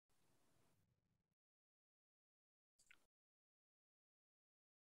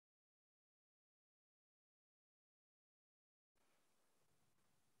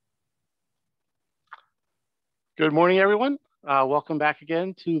Good morning, everyone. Welcome back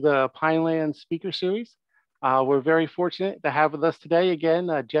again to the Pineland Speaker Series. We're very fortunate to have with us today again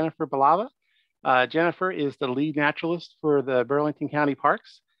Jennifer Bulava. Jennifer is the lead naturalist for the Burlington County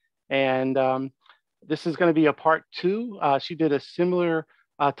Parks, and this is going to be a part two. She did a similar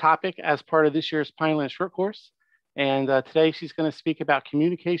topic as part of this year's Pineland Short Course, and today she's going to speak about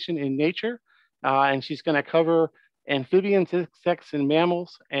communication in nature, and she's going to cover amphibians, insects, and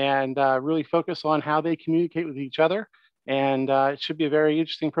mammals, and really focus on how they communicate with each other. And it should be a very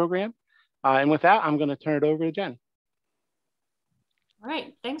interesting program. And with that, I'm going to turn it over to Jen. All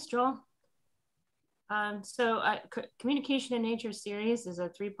right, thanks, Joel. Communication in Nature series is a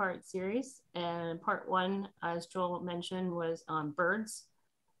three-part series, and part one, as Joel mentioned, was on birds.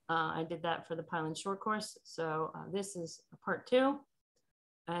 I did that for the Pineland Short Course, so this is part two,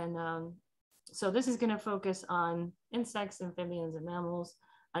 and so this is going to focus on insects, amphibians, and mammals,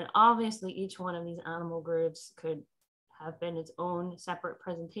 and obviously each one of these animal groups could have been its own separate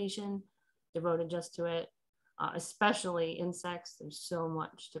presentation devoted just to it, especially insects. There's so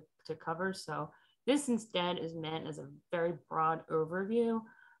much to cover, so this instead is meant as a very broad overview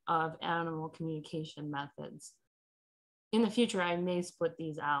of animal communication methods. In the future, I may split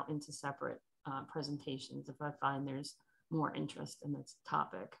these out into separate presentations if I find there's more interest in this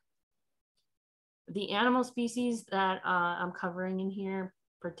topic. The animal species that I'm covering in here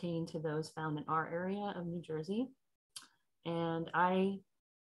pertain to those found in our area of New Jersey. And I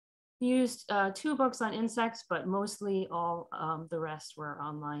used two books on insects, but mostly all the rest were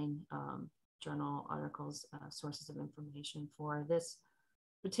online journal articles, sources of information for this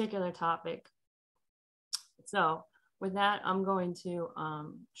particular topic. So with that, I'm going to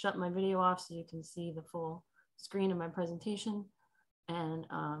shut my video off so you can see the full screen of my presentation, and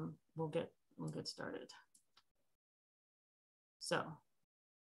we'll get started. So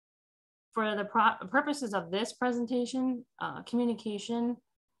for the purposes of this presentation, communication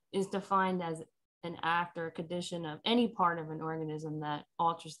is defined as an act or a condition of any part of an organism that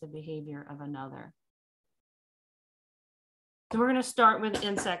alters the behavior of another. So we're going to start with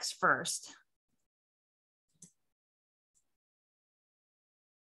insects first.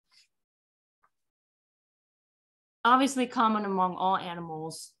 Obviously, common among all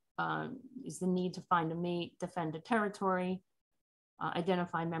animals is the need to find a mate, defend a territory,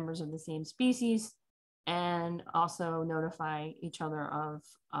 identify members of the same species, and also notify each other of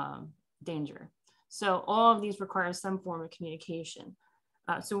danger. So all of these require some form of communication.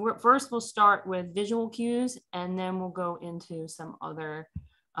 First we'll start with visual cues, and then we'll go into some other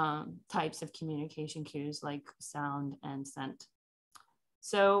types of communication cues like sound and scent.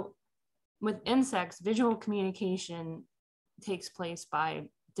 So with insects, visual communication takes place by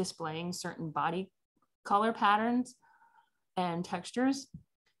displaying certain body color patterns and textures.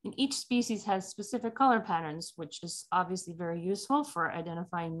 And each species has specific color patterns, which is obviously very useful for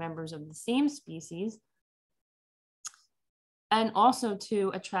identifying members of the same species, and also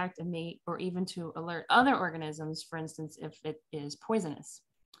to attract a mate or even to alert other organisms, for instance, if it is poisonous.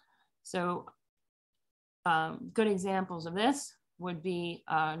 So good examples of this would be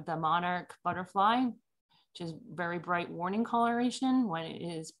the monarch butterfly, which is very bright warning coloration when it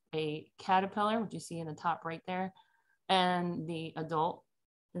is a caterpillar, which you see in the top right there, and the adult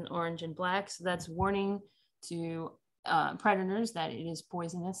in orange and black. So that's warning to predators that it is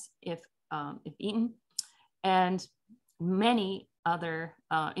poisonous if eaten. And many other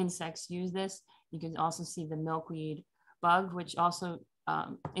insects use this. You can also see the milkweed bug, which also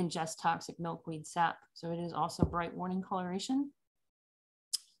ingests toxic milkweed sap. So it is also bright warning coloration.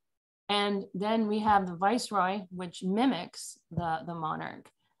 And then we have the viceroy, which mimics the monarch.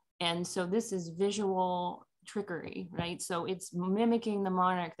 And so this is visual trickery, right? So it's mimicking the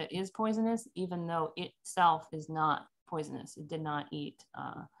monarch that is poisonous, even though it itself is not poisonous. It did not eat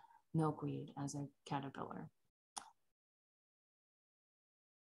milkweed as a caterpillar.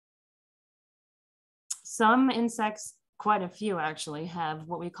 Some insects, quite a few actually, have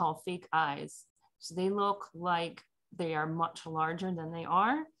what we call fake eyes. So they look like they are much larger than they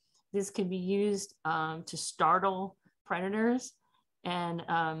are. This can be used to startle predators. And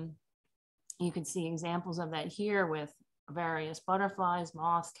you can see examples of that here with various butterflies,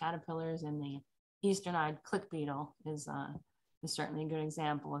 moths, caterpillars, and the eastern-eyed click beetle is certainly a good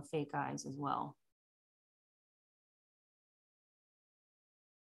example of fake eyes as well.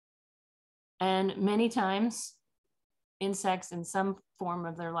 And many times, insects in some form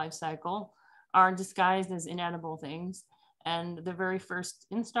of their life cycle are disguised as inedible things. And the very first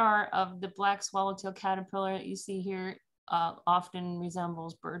instar of the black swallowtail caterpillar that you see here often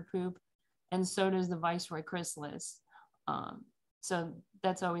resembles bird poop, and so does the viceroy chrysalis. So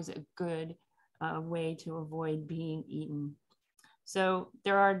that's always a good way to avoid being eaten. So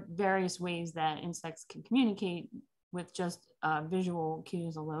there are various ways that insects can communicate with just visual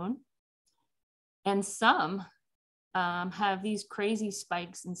cues alone. And some have these crazy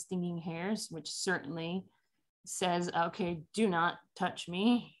spikes and stinging hairs, which certainly says, okay, do not touch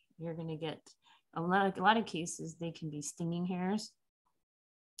me. You're going to get a lot of cases, they can be stinging hairs.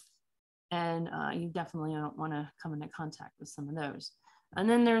 And you definitely don't want to come into contact with some of those. And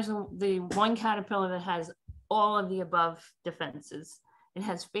then there's the one caterpillar that has all of the above defenses. It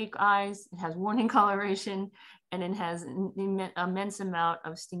has fake eyes, it has warning coloration, and it has an immense amount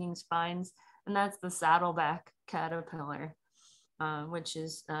of stinging spines. And that's the saddleback caterpillar, which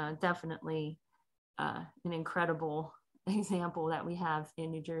is definitely an incredible example that we have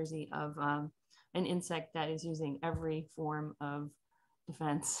in New Jersey of an insect that is using every form of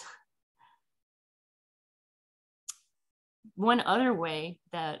defense. One other way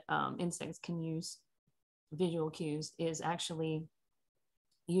that insects can use visual cues is actually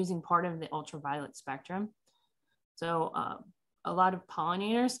using part of the ultraviolet spectrum. So a lot of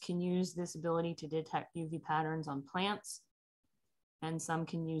pollinators can use this ability to detect UV patterns on plants, and some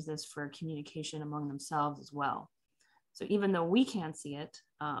can use this for communication among themselves as well. So even though we can't see it,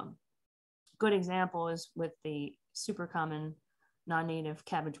 good example is with the super common non-native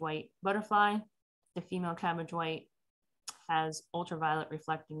cabbage white butterfly. The female cabbage white has ultraviolet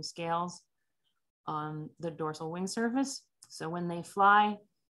reflecting scales on the dorsal wing surface. So when they fly,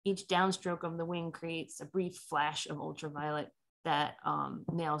 each downstroke of the wing creates a brief flash of ultraviolet that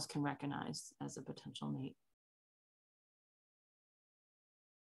males can recognize as a potential mate.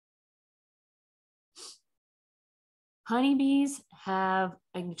 Honeybees have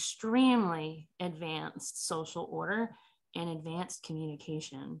an extremely advanced social order and advanced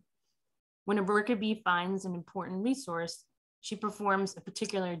communication. When a worker bee finds an important resource, she performs a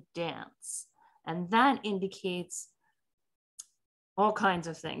particular dance, and that indicates all kinds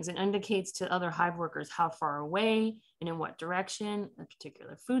of things. It indicates to other hive workers how far away and in what direction a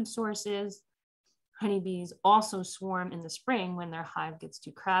particular food source is. Honeybees also swarm in the spring when their hive gets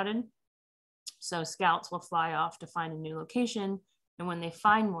too crowded. So scouts will fly off to find a new location, and when they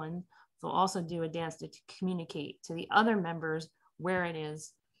find one, they'll also do a dance to communicate to the other members where it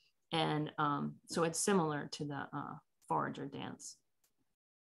is. And so it's similar to the forager dance.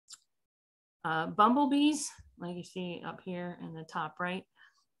 Bumblebees, like you see up here in the top right,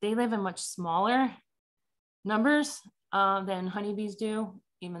 they live in much smaller numbers than honeybees do,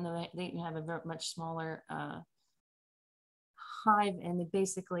 even though they have a very much smaller hive, and they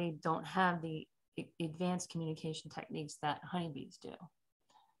basically don't have the advanced communication techniques that honeybees do.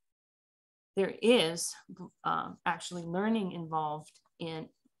 There is actually learning involved in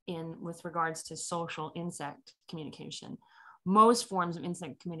with regards to social insect communication. Most forms of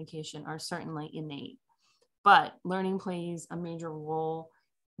insect communication are certainly innate, but learning plays a major role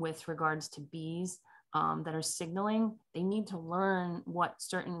with regards to bees that are signaling. They need to learn what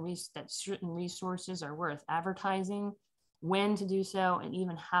certain resources are worth advertising, when to do so, and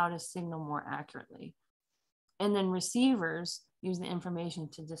even how to signal more accurately. And then receivers use the information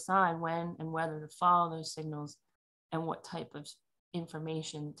to decide when and whether to follow those signals and what type of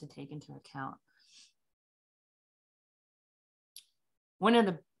information to take into account. One of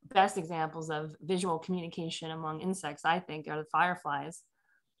the best examples of visual communication among insects, I think, are the fireflies.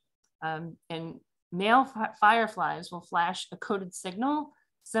 And male fireflies will flash a coded signal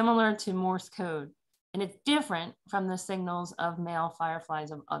similar to Morse code, and it's different from the signals of male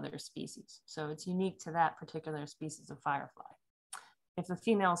fireflies of other species. So it's unique to that particular species of firefly. If a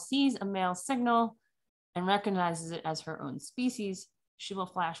female sees a male signal and recognizes it as her own species, she will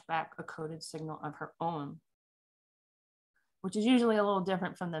flash back a coded signal of her own, which is usually a little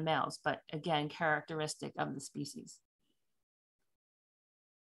different from the males, but again, characteristic of the species.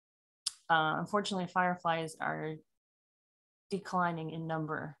 Unfortunately, fireflies are declining in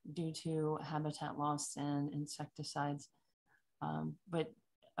number due to habitat loss and insecticides, but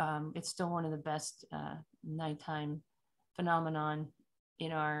it's still one of the best nighttime phenomenon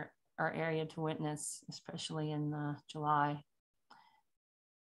in our area to witness, especially in July.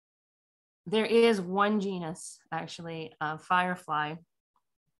 There is one genus, actually, firefly,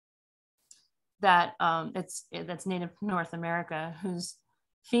 that that's native to North America, whose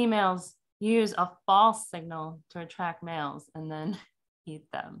females use a false signal to attract males and then eat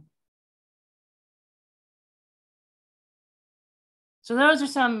them. So those are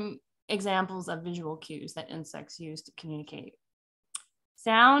some examples of visual cues that insects use to communicate.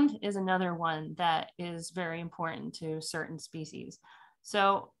 Sound is another one that is very important to certain species.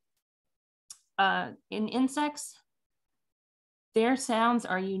 So in insects, their sounds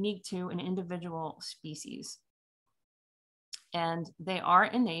are unique to an individual species. And they are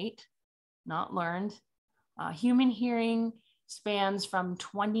innate, not learned. Human hearing spans from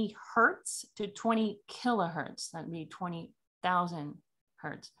 20 hertz to 20 kilohertz. That'd be 20,000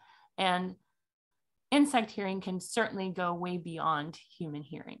 hertz. And insect hearing can certainly go way beyond human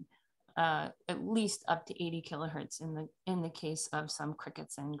hearing, at least up to 80 kilohertz in the case of some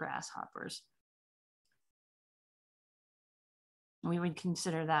crickets and grasshoppers. We would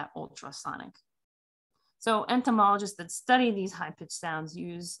consider that ultrasonic. So entomologists that study these high-pitched sounds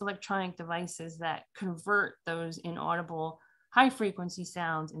use electronic devices that convert those inaudible high-frequency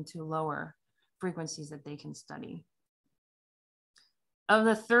sounds into lower frequencies that they can study. Of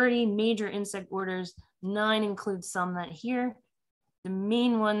the 30 major insect orders, 9 include some that hear. The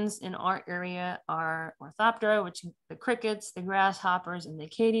main ones in our area are Orthoptera, which are the crickets, the grasshoppers, and the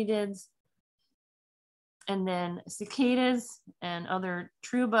katydids. And then cicadas and other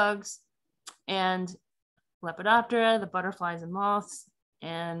true bugs, and Lepidoptera, the butterflies and moths,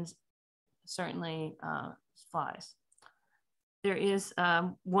 and certainly flies. There is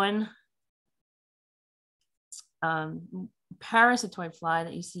one parasitoid fly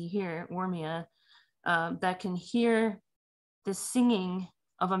that you see here, Ormia, that can hear the singing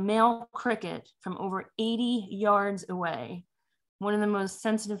of a male cricket from over 80 yards away. One of the most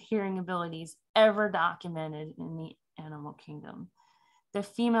sensitive hearing abilities ever documented in the animal kingdom. The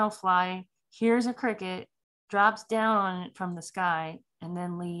female fly hears a cricket, drops down on it from the sky, and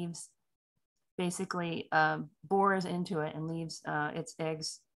then leaves, basically bores into it and leaves its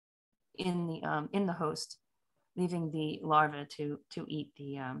eggs in the host, leaving the larva to eat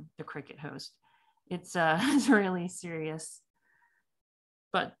the cricket host. It's really serious,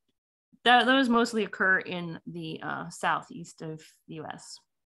 but those mostly occur in the southeast of the US.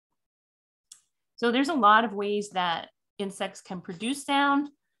 So there's a lot of ways that insects can produce sound.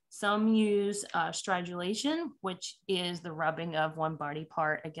 Some use stridulation, which is the rubbing of one body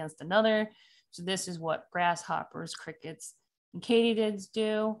part against another. So this is what grasshoppers, crickets, and katydids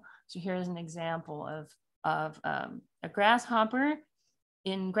do. So here's an example of a grasshopper.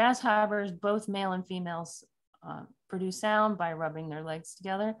 In grasshoppers, both male and females produce sound by rubbing their legs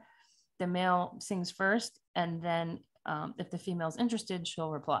together. The male sings first, and then if the female's interested,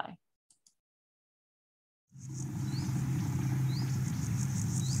 she'll reply.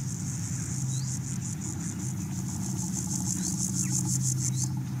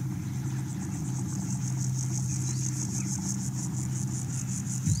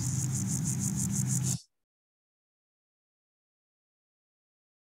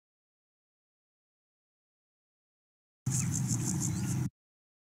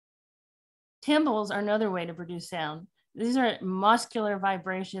 Timbals are another way to produce sound. These are muscular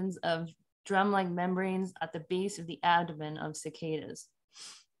vibrations of drum-like membranes at the base of the abdomen of cicadas.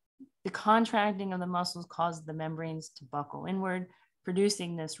 The contracting of the muscles causes the membranes to buckle inward,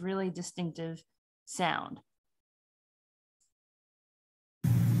 producing this really distinctive sound.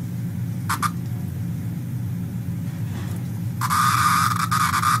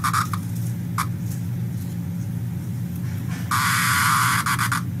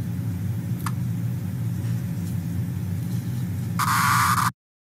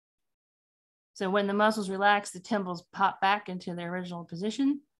 So when the muscles relax, the timbals pop back into their original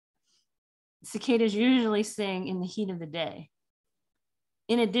position. Cicadas usually sing in the heat of the day.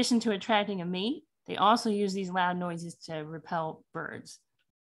 In addition to attracting a mate, they also use these loud noises to repel birds.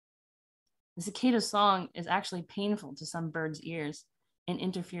 The cicada song is actually painful to some birds' ears and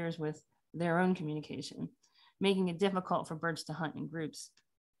interferes with their own communication, making it difficult for birds to hunt in groups.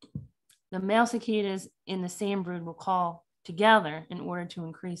 The male cicadas in the same brood will call together in order to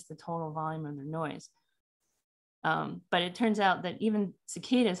increase the total volume of their noise. But it turns out that even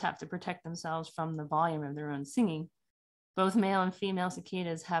cicadas have to protect themselves from the volume of their own singing. Both male and female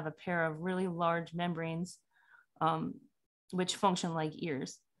cicadas have a pair of really large membranes, which function like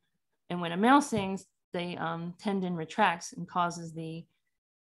ears. And when a male sings, the tendon retracts and causes the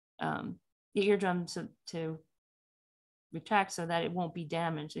eardrum to retract so that it won't be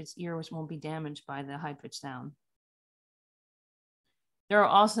damaged. Its ears won't be damaged by the high-pitched sound. There are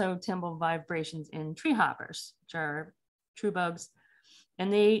also timbal vibrations in tree hoppers, which are true bugs,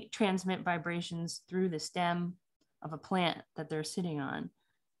 and they transmit vibrations through the stem of a plant that they're sitting on.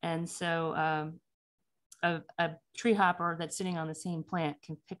 And so a tree hopper that's sitting on the same plant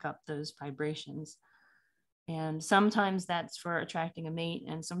can pick up those vibrations. And sometimes that's for attracting a mate,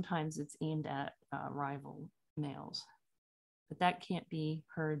 and sometimes it's aimed at rival males. But that can't be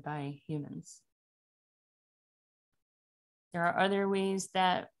heard by humans. There are other ways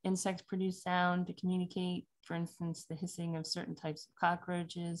that insects produce sound to communicate. for instance, the hissing of certain types of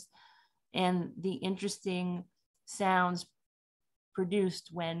cockroaches, and the interesting sounds produced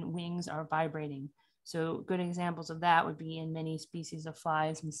when wings are vibrating. So good examples of that would be in many species of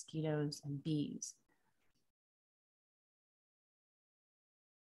flies, mosquitoes, and bees.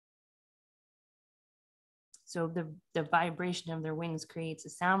 So the vibration of their wings creates a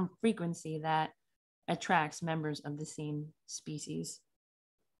sound frequency that attracts members of the same species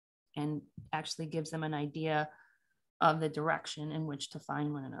and actually gives them an idea of the direction in which to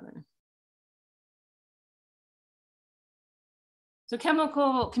find one another. So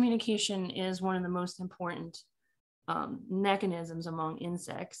chemical communication is one of the most important mechanisms among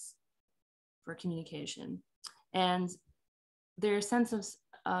insects for communication. And their sense of,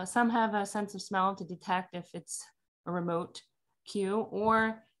 some have a sense of smell to detect if it's a remote cue,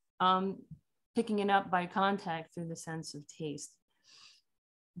 or picking it up by contact through the sense of taste.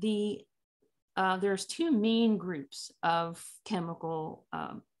 There's two main groups of chemical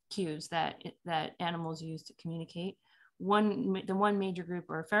cues that animals use to communicate. The one major group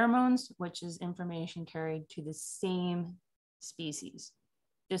are pheromones, which is information carried to the same species.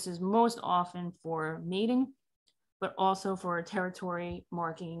 This is most often for mating, but also for territory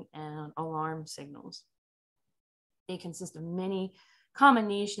marking and alarm signals. They consist of many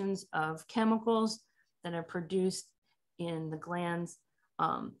combinations of chemicals that are produced in the glands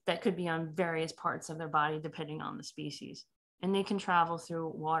that could be on various parts of their body depending on the species. And they can travel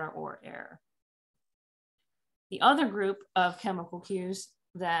through water or air. The other group of chemical cues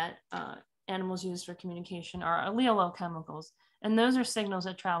that animals use for communication are allelochemicals. And those are signals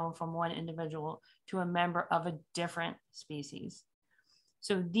that travel from one individual to a member of a different species.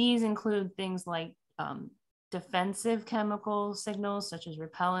 So these include things like defensive chemical signals, such as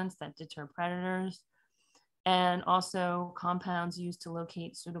repellents that deter predators, and also compounds used to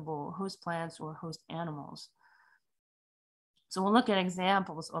locate suitable host plants or host animals. So we'll look at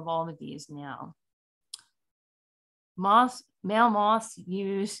examples of all of these now. Male moths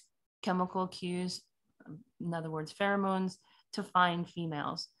use chemical cues, in other words, pheromones, to find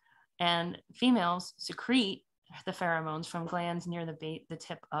females. And females secrete the pheromones from glands near the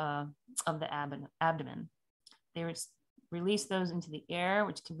tip of the abdomen. They release those into the air,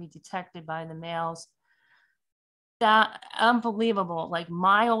 which can be detected by the males. That unbelievable, like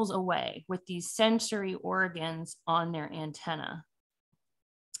miles away, with these sensory organs on their antenna.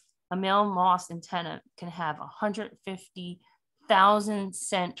 A male moth's antenna can have 150,000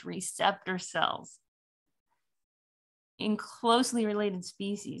 scent receptor cells. In closely related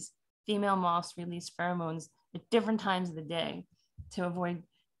species, female moths release pheromones at different times of the day to avoid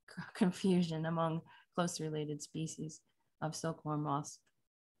confusion among closely related species of silkworm moths.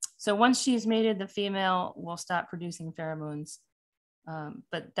 So once she's mated, the female will stop producing pheromones.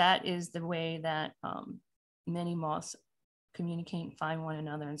 But that is the way that many moths communicate, find one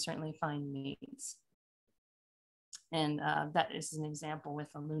another, and certainly find mates. And that is an example with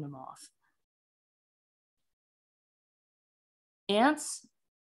a Luna moth. Ants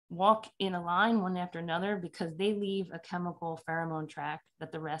walk in a line one after another because they leave a chemical pheromone track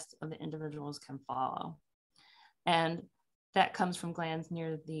that the rest of the individuals can follow. And that comes from glands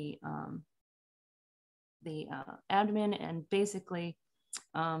near the abdomen, and basically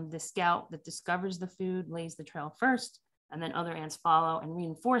the scout that discovers the food lays the trail first, and then other ants follow and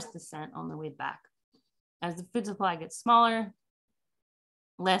reinforce the scent on the way back. As the food supply gets smaller,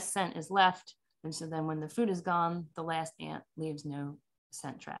 less scent is left, and so then when the food is gone, the last ant leaves no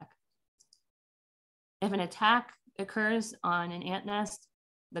scent track. If an attack occurs on an ant nest,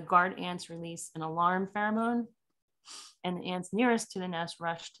 the guard ants release an alarm pheromone, and the ants nearest to the nest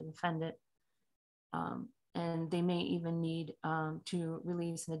rush to defend it. And they may even need to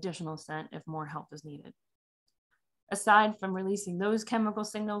release an additional scent if more help is needed. Aside from releasing those chemical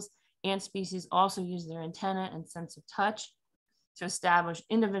signals, ant species also use their antenna and sense of touch to establish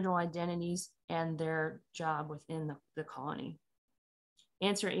individual identities and their job within the colony.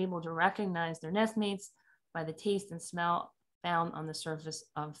 Ants are able to recognize their nestmates by the taste and smell found on the surface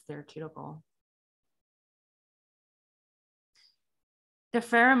of their cuticle. The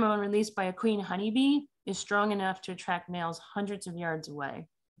pheromone released by a queen honeybee is strong enough to attract males hundreds of yards away.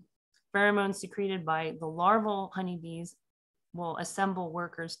 Pheromones secreted by the larval honeybees will assemble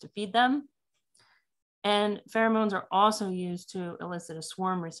workers to feed them. And pheromones are also used to elicit a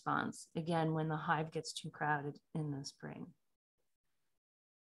swarm response, again, when the hive gets too crowded in the spring.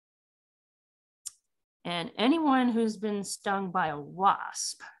 And anyone who's been stung by a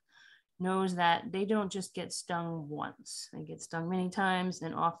wasp knows that they don't just get stung once. They get stung many times,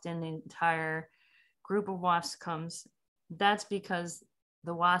 and often the entire group of wasps comes. That's because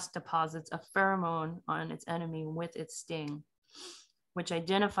the wasp deposits a pheromone on its enemy with its sting, which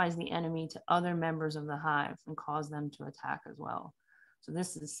identifies the enemy to other members of the hive and cause them to attack as well. So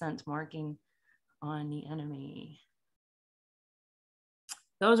this is scent marking on the enemy.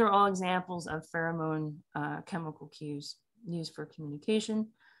 Those are all examples of pheromone chemical cues used for communication.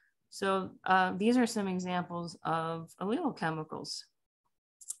 So these are some examples of allele chemicals.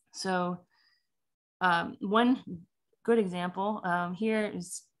 So one good example here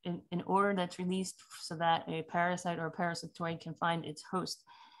is an odor that's released so that a parasite or a parasitoid can find its host.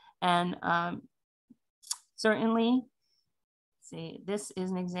 And certainly, see, this is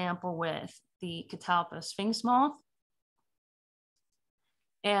an example with the catalpa sphinx moth.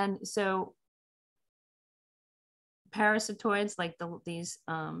 And so parasitoids like these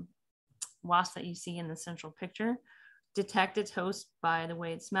wasps that you see in the central picture detect its host by the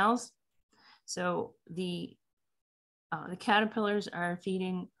way it smells. So the caterpillars are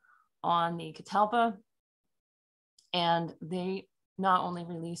feeding on the catalpa, and they not only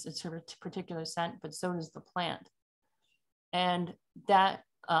release a particular scent, but so does the plant. And that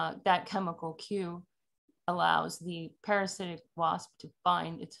chemical cue allows the parasitic wasp to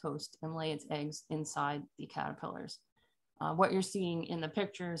find its host and lay its eggs inside the caterpillars. What you're seeing in the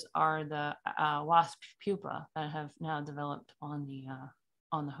pictures are the wasp pupa that have now developed on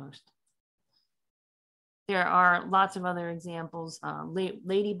the host. There are lots of other examples.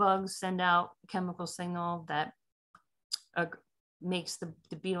 Ladybugs send out a chemical signal that makes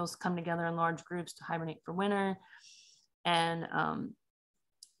the beetles come together in large groups to hibernate for winter. And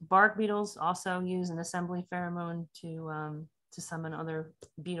bark beetles also use an assembly pheromone to summon other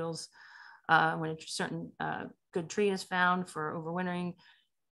beetles when a certain good tree is found for overwintering.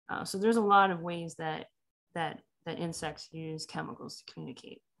 So there's a lot of ways that insects use chemicals to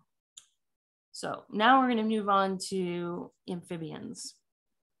communicate. So now we're going to move on to amphibians.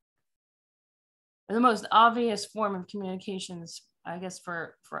 The most obvious form of communications, I guess,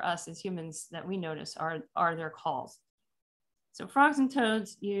 for us as humans that we notice are their calls. So frogs and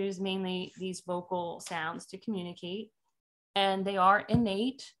toads use mainly these vocal sounds to communicate, and they are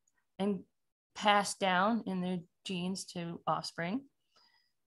innate and passed down in their genes to offspring.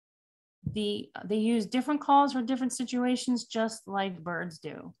 They use different calls for different situations, just like birds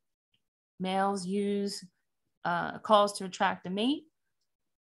do. Males use calls to attract a mate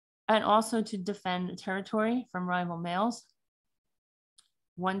and also to defend a territory from rival males.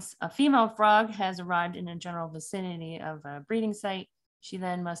 Once a female frog has arrived in a general vicinity of a breeding site, she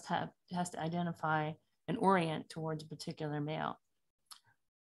then has to identify and orient towards a particular male.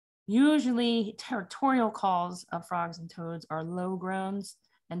 Usually, territorial calls of frogs and toads are low groans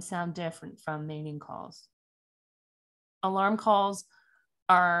and sound different from mating calls. Alarm calls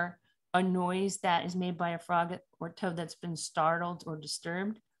are a noise that is made by a frog or toad that's been startled or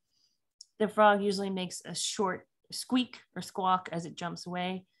disturbed. The frog usually makes a short squeak or squawk as it jumps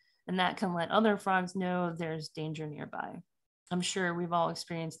away, and that can let other frogs know there's danger nearby. I'm sure we've all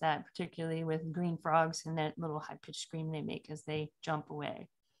experienced that, particularly with green frogs and that little high-pitched scream they make as they jump away.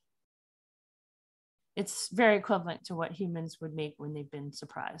 It's very equivalent to what humans would make when they've been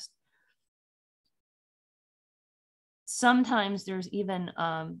surprised. Sometimes there's even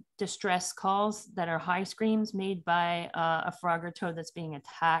distress calls that are high screams made by a frog or toad that's being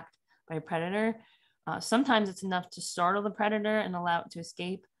attacked by a predator. Sometimes it's enough to startle the predator and allow it to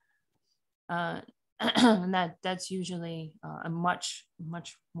escape. And that's usually a much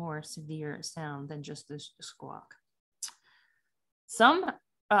more severe sound than just this squawk. Some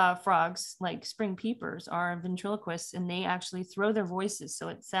frogs, like spring peepers, are ventriloquists, and they actually throw their voices so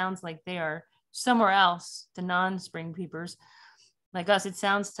it sounds like they are somewhere else to non-spring peepers. Like us, it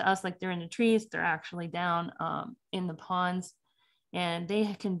sounds to us like they're in the trees. They're actually down in the ponds, and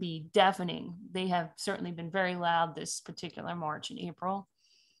they can be deafening. They have certainly been very loud this particular March and April.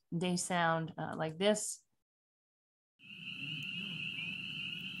 They sound like this.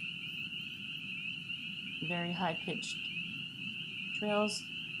 Very high-pitched trills.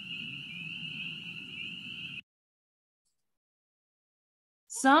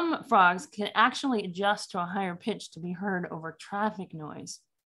 Some frogs can actually adjust to a higher pitch to be heard over traffic noise.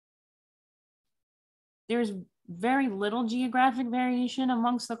 There's very little geographic variation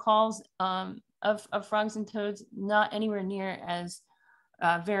amongst the calls of frogs and toads, not anywhere near as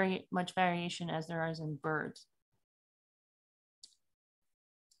very much variation as there is in birds.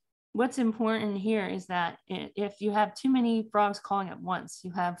 What's important here is that if you have too many frogs calling at once,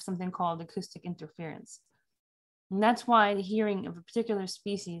 you have something called acoustic interference. And that's why the hearing of a particular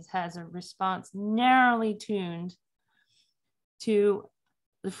species has a response narrowly tuned to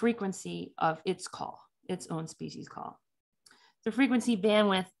the frequency of its call, its own species call. The frequency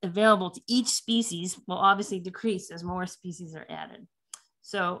bandwidth available to each species will obviously decrease as more species are added.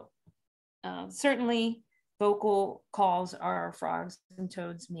 So certainly vocal calls are frogs and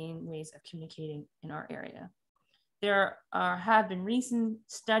toads' main ways of communicating in our area. There have been recent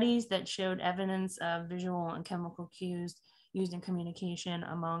studies that showed evidence of visual and chemical cues used in communication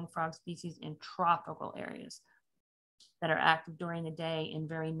among frog species in tropical areas that are active during the day in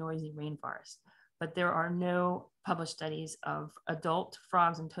very noisy rainforests. But there are no published studies of adult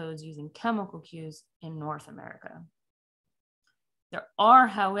frogs and toads using chemical cues in North America. There are,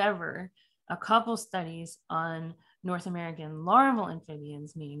 however, a couple studies on North American larval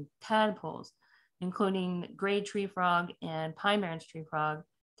amphibians, meaning tadpoles, including gray tree frog and pine barrens tree frog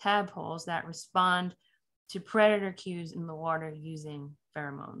tadpoles that respond to predator cues in the water using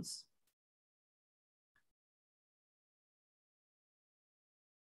pheromones.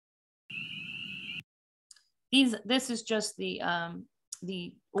 This is just the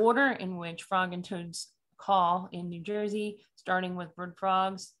order in which frog and toads call in New Jersey, starting with bird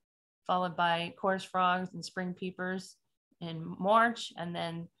frogs, followed by chorus frogs and spring peepers in March, and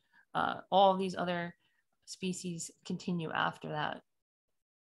then all of these other species continue after that.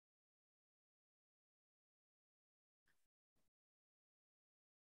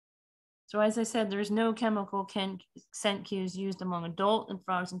 So as I said, there's no chemical scent cues used among adult and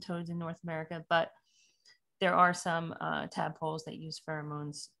frogs and toads in North America, but there are some tadpoles that use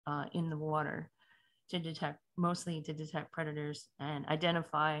pheromones in the water to detect, mostly to detect predators and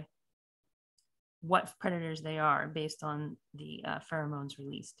identify what predators they are based on the pheromones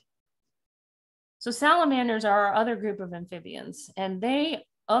released. So salamanders are our other group of amphibians, and they,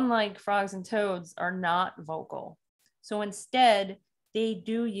 unlike frogs and toads, are not vocal. So instead, they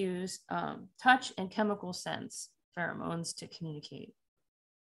do use touch and chemical sense pheromones to communicate.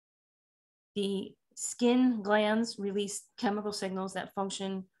 The skin glands release chemical signals that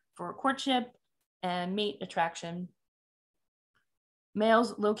function for courtship and mate attraction.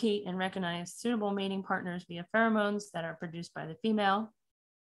 Males locate and recognize suitable mating partners via pheromones that are produced by the female.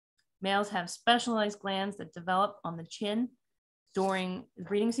 Males have specialized glands that develop on the chin during the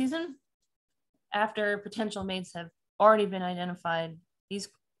breeding season. After potential mates have already been identified, these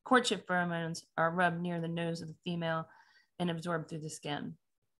courtship pheromones are rubbed near the nose of the female and absorbed through the skin.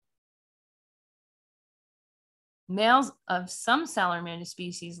 Males of some salamander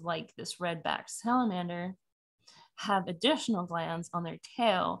species, like this red-backed salamander, have additional glands on their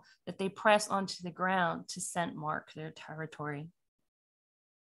tail that they press onto the ground to scent mark their territory.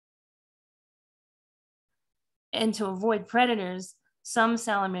 And to avoid predators, some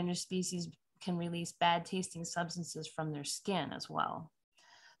salamander species can release bad tasting substances from their skin as well.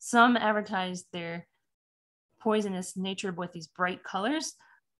 Some advertise their poisonous nature with these bright colors.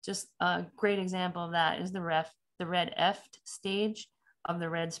 Just a great example of that is the red eft stage of the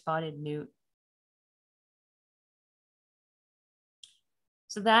red-spotted newt.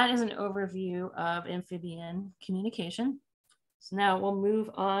 So that is an overview of amphibian communication. So now we'll move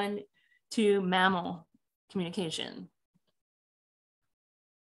on to mammal communication.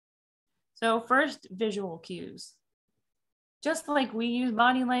 So first, visual cues. Just like we use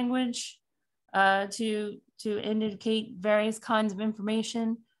body language to indicate various kinds of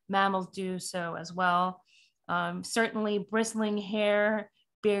information, mammals do so as well. Certainly bristling hair,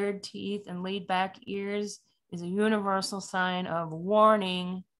 bared teeth, and laid back ears is a universal sign of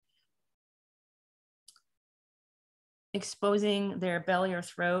warning. Exposing their belly or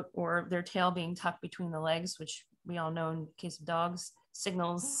throat or their tail being tucked between the legs, which we all know in case of dogs,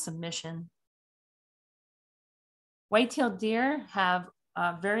 signals submission. White-tailed deer have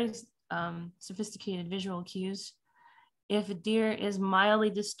very sophisticated visual cues. If a deer is mildly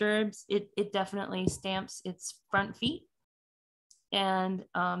disturbed, it definitely stamps its front feet. And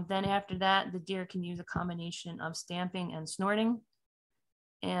then after that, the deer can use a combination of stamping and snorting.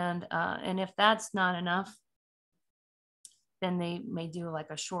 And if that's not enough, then they may do like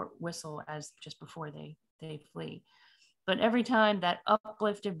a short whistle as just before they flee. But every time, that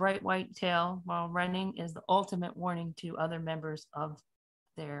uplifted bright white tail while running is the ultimate warning to other members of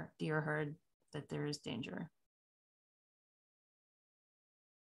their deer herd that there is danger.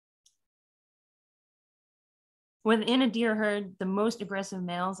 Within a deer herd, the most aggressive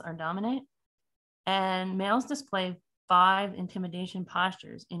males are dominant, and males display 5 intimidation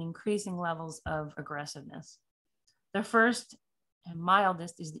postures in increasing levels of aggressiveness. The first and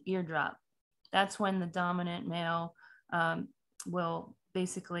mildest is the ear drop. That's when the dominant male will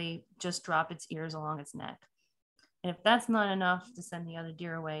basically just drop its ears along its neck. And if that's not enough to send the other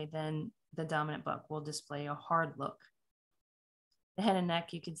deer away, then the dominant buck will display a hard look. The head and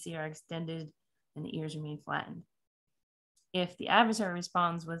neck, you can see, are extended and the ears remain flattened. If the adversary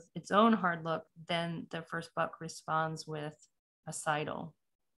responds with its own hard look, then the first buck responds with a sidle.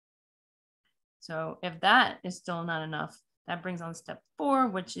 So if that is still not enough, that brings on step 4,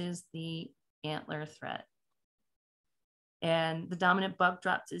 which is the antler threat. And the dominant buck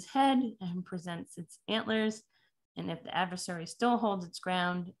drops his head and presents its antlers. And if the adversary still holds its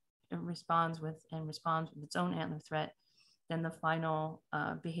ground and responds with its own antler threat, then the final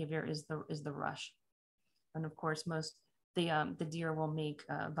behavior is the rush. And of course, the deer will make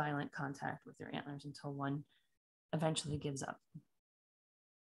violent contact with their antlers until one eventually gives up.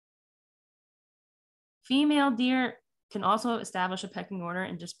 Female deer can also establish a pecking order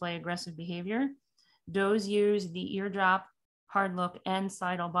and display aggressive behavior. Does use the ear drop, hard look, and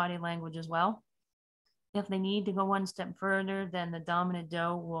sidle body language as well. If they need to go one step further, then the dominant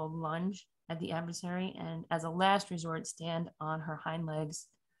doe will lunge at the adversary and, as a last resort, stand on her hind legs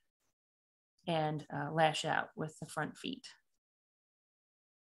and lash out with the front feet.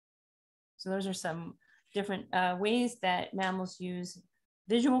 So those are some different ways that mammals use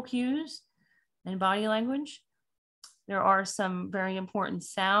visual cues and body language. There are some very important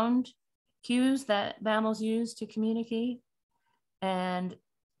sound cues that mammals use to communicate. And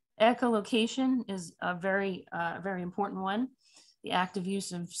echolocation is a very important one. The active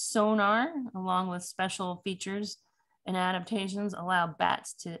use of sonar, along with special features and adaptations, allow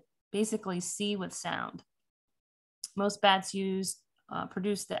bats to basically see with sound. Most bats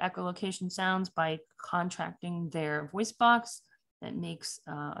produce the echolocation sounds by contracting their voice box that makes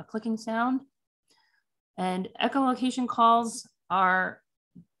a clicking sound. And echolocation calls are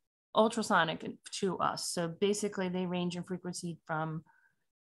ultrasonic to us. So basically they range in frequency from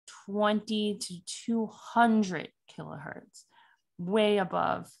 20 to 200 kilohertz, way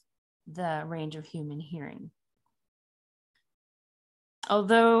above the range of human hearing.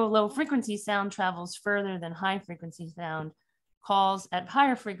 Although low frequency sound travels further than high frequency sound, calls at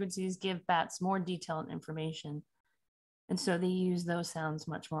higher frequencies give bats more detailed information. And so they use those sounds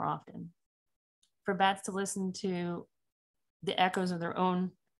much more often. For bats to listen to the echoes of their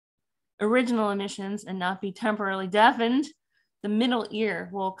own original emissions and not be temporarily deafened, the middle ear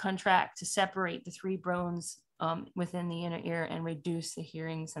will contract to separate the 3 bones within the inner ear and reduce the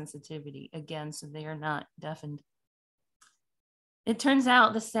hearing sensitivity again, so they are not deafened. It turns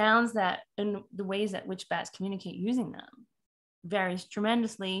out the sounds and the ways at which bats communicate using them varies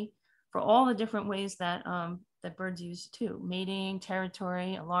tremendously for all the different ways that birds use too: mating,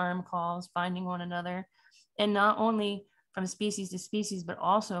 territory, alarm calls, finding one another, and not only from species to species, but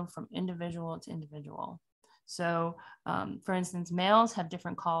also from individual to individual. So, for instance, males have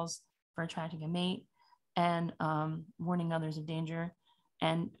different calls for attracting a mate and warning others of danger,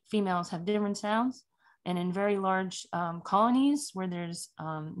 and females have different sounds. And in very large colonies where there's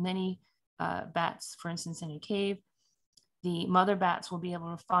many bats, for instance, in a cave, the mother bats will be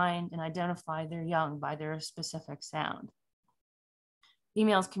able to find and identify their young by their specific sound.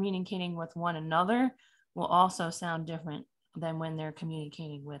 Females communicating with one another will also sound different than when they're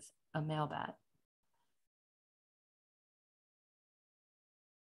communicating with a male bat.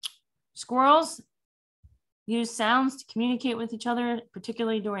 Squirrels use sounds to communicate with each other,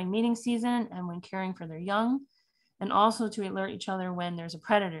 particularly during mating season and when caring for their young, and also to alert each other when there's a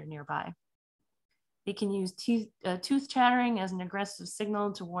predator nearby. They can use tooth chattering as an aggressive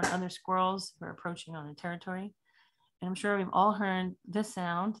signal to warn other squirrels who are approaching on a territory. And I'm sure we've all heard this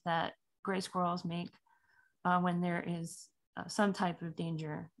sound that gray squirrels make when there is some type of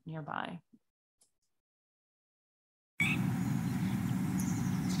danger nearby.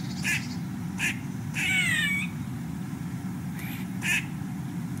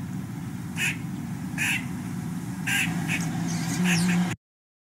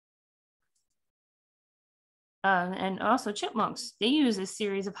 And also chipmunks, they use a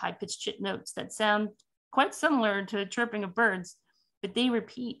series of high-pitched chip notes that sound quite similar to chirping of birds, but they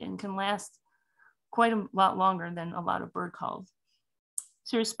repeat and can last quite a lot longer than a lot of bird calls.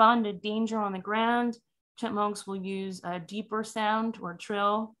 To respond to danger on the ground, chipmunks will use a deeper sound or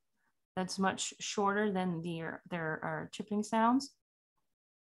trill that's much shorter than their chipping sounds,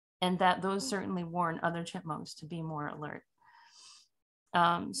 and those certainly warn other chipmunks to be more alert.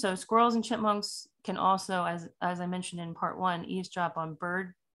 So squirrels and chipmunks can also, as I mentioned in part 1, eavesdrop on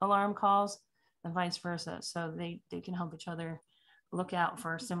bird alarm calls and vice versa. So they can help each other look out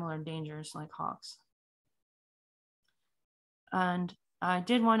for similar dangers like hawks. And I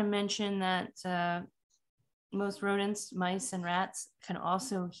did want to mention that most rodents, mice and rats, can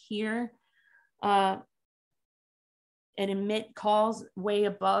also hear and emit calls way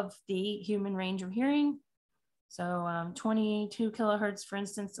above the human range of hearing. So 22 kilohertz, for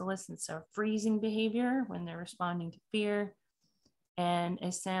instance, elicits a freezing behavior when they're responding to fear, and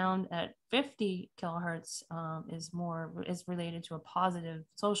a sound at 50 kilohertz is related to a positive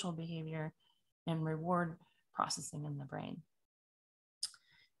social behavior and reward processing in the brain.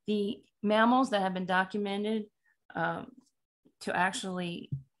 The mammals that have been documented to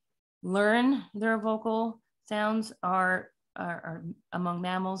actually learn their vocal sounds are among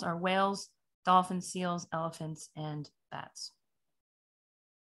mammals are whales, dolphins, seals, elephants, and bats.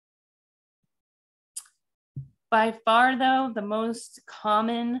 By far, though, the most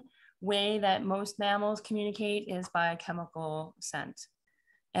common way that most mammals communicate is by chemical scent.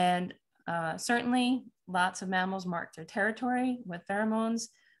 And certainly, lots of mammals mark their territory with pheromones.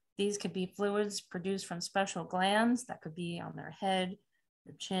 These could be fluids produced from special glands that could be on their head,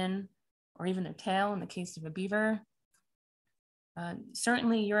 their chin, or even their tail in the case of a beaver.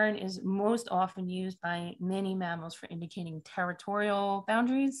 Certainly, urine is most often used by many mammals for indicating territorial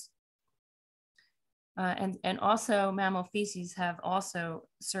boundaries. And also mammal feces have also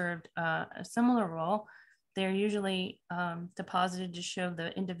served a similar role. They're usually deposited to show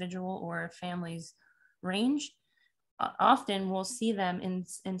the individual or family's range. Often we'll see them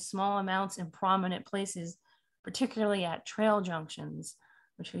in small amounts in prominent places, particularly at trail junctions,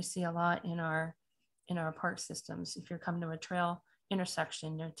 which we see a lot in our park systems. If you're coming to a trail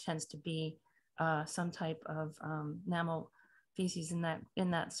intersection, there tends to be some type of mammal feces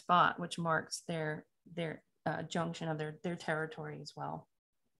in that spot, which marks their junction of their territory as well.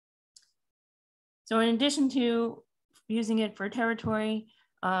 So in addition to using it for territory,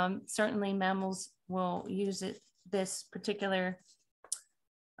 certainly mammals will use this particular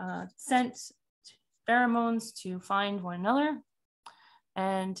scent pheromones to find one another.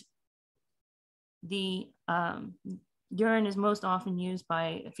 And the urine is most often used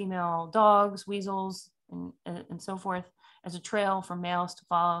by female dogs, weasels, and so forth as a trail for males to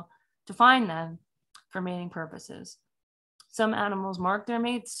follow to find them for mating purposes. Some animals mark their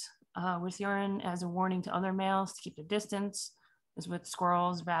mates with urine as a warning to other males to keep their distance, as with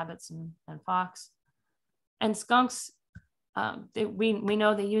squirrels, rabbits, and fox. And skunks, we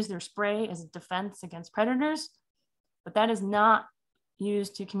know they use their spray as a defense against predators, but that is not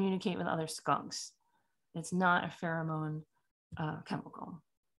used to communicate with other skunks. It's not a pheromone chemical.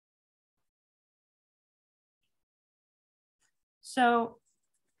 So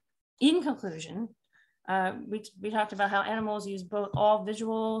in conclusion, we talked about how animals use both all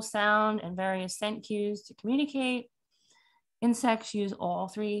visual, sound, and various scent cues to communicate. Insects use all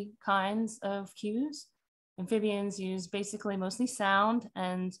three kinds of cues. Amphibians use basically mostly sound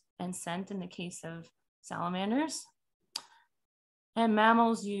and scent in the case of salamanders. And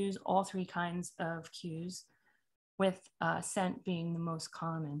mammals use all three kinds of cues, with scent being the most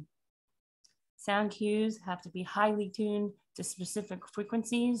common. Sound cues have to be highly tuned to specific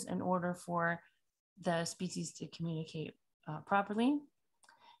frequencies in order for the species to communicate properly.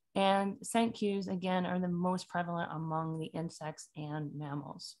 And scent cues, again, are the most prevalent among the insects and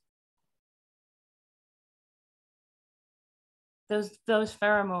mammals. Those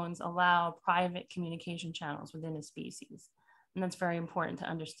pheromones allow private communication channels within a species. And that's very important to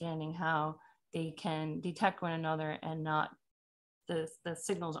understanding how they can detect one another and not, the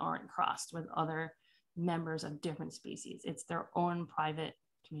signals aren't crossed with other members of different species. It's their own private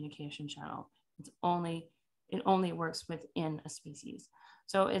communication channel. It only works within a species.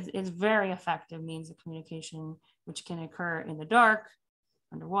 So it's very effective means of communication, which can occur in the dark,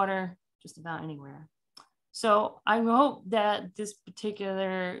 underwater, just about anywhere. So I hope that this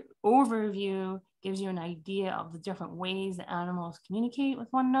particular overview gives you an idea of the different ways that animals communicate with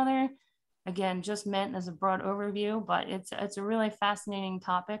one another. Again, just meant as a broad overview, but it's a really fascinating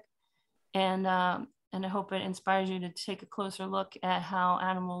topic. And I hope it inspires you to take a closer look at how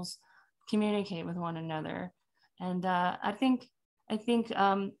animals communicate with one another. And I think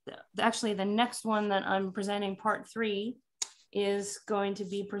actually the next one that I'm presenting, part 3, is going to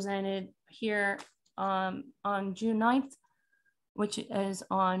be presented here on June 9th, which is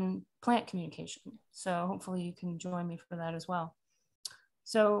on plant communication. So hopefully you can join me for that as well.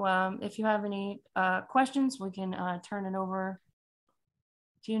 So if you have any questions, we can turn it over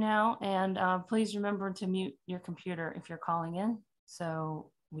to you now. And please remember to mute your computer if you're calling in,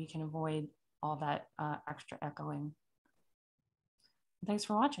 so we can avoid all that extra echoing. Thanks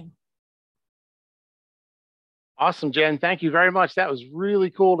for watching. Awesome, Jen. Thank you very much. That was really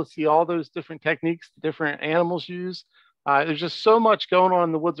cool to see all those different techniques different animals use. There's just so much going on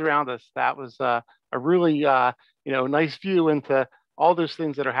in the woods around us. That was a really nice view into all those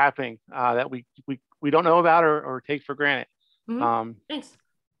things that are happening that we don't know about or take for granted. Mm-hmm. Thanks.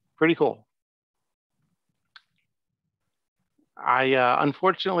 Pretty cool. I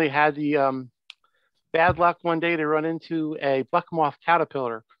unfortunately had the bad luck one day to run into a buck moth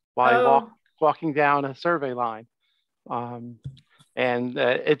caterpillar while Oh, walking down a survey line. Um, and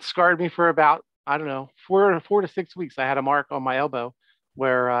it scarred me for about, I don't know, 4 to 6 weeks. I had a mark on my elbow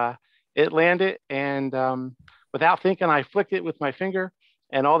where it landed, and without thinking, I flicked it with my finger,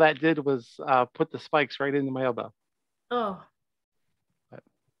 and all that did was put the spikes right into my elbow. oh, But,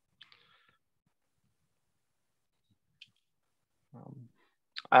 um,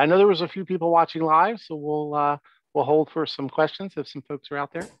 I know there was a few people watching live, so we'll hold for some questions if some folks are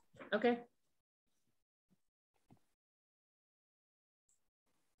out there. okay.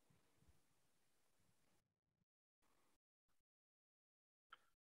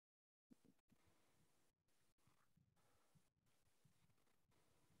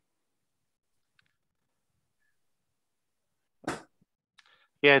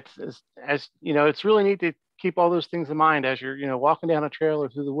 Yeah, it's as you know, it's really neat to keep all those things in mind as you're, walking down a trail or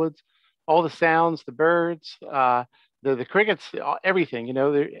through the woods, all the sounds, the birds, the crickets, everything,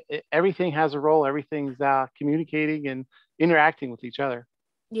 everything has a role. Everything's communicating and interacting with each other.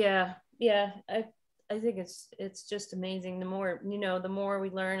 Yeah, yeah. I think it's just amazing. The more, the more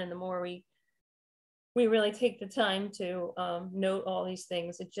we learn and the more we really take the time to note all these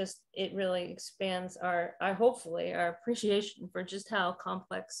things. It really expands our hopefully our appreciation for just how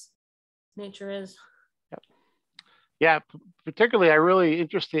complex nature is. Yeah, particularly I really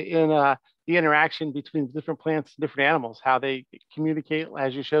interested in the interaction between different plants and different animals, how they communicate,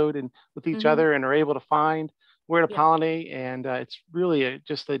 as you showed, and with each Mm-hmm. other, and are able to find where to Yep. pollinate. And it's really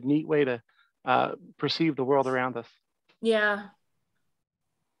just a neat way to perceive the world around us. Yeah,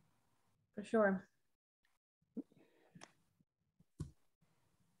 for sure.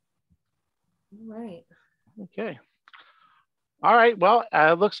 All right. Okay. All right. Well,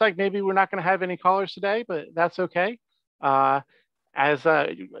 it looks like maybe we're not going to have any callers today, but that's okay. Uh, as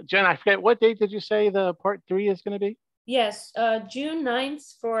Jen, I forget, what date did you say the part 3 is going to be? Yes, June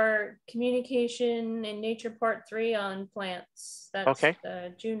 9th for communication in nature part 3 on plants. That's Okay.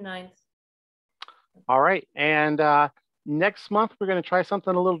 June 9th. All right. And next month, we're going to try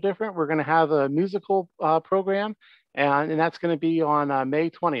something a little different. We're going to have a musical program, and that's going to be on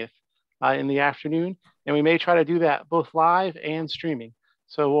May 20th in the afternoon. And we may try to do that both live and streaming.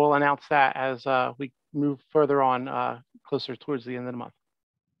 So we'll announce that as we move further on closer towards the end of the month.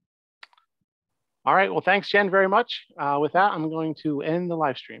 All right. Well, thanks, Jen, very much. With that, I'm going to end the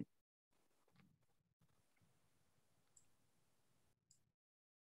live stream.